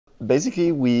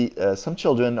basically, we some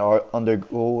children are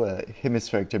undergo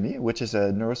hemispherectomy, which is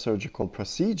a neurosurgical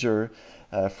procedure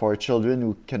for children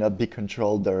who cannot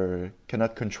control their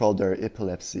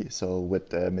epilepsy, so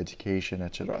with medication,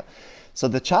 etc. So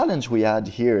the challenge we had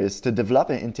here is to develop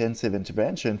an intensive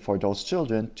intervention for those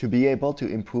children to be able to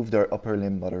improve their upper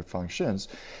limb motor functions,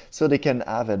 so they can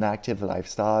have an active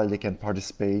lifestyle, they can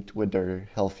participate with their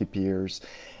healthy peers,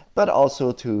 but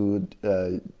also to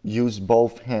use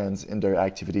both hands in their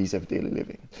activities of daily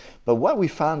living. But what we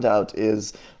found out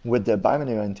is with the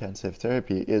bimanual intensive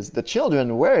therapy is the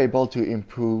children were able to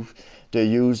improve the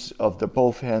use of the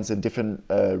both hands in different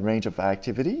range of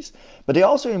activities, but they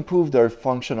also improved their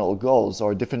functional goals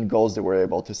or different goals they were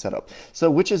able to set up.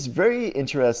 So which is very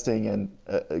interesting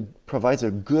and provides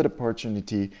a good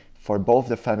opportunity for both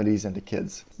the families and the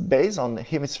kids. Based on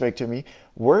hemispherectomy,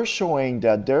 we're showing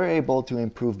that they're able to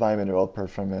improve bimanual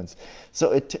performance.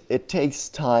 So it takes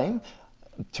time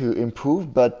to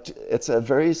improve, but it's a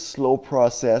very slow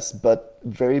process, but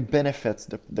very benefits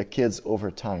the kids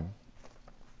over time.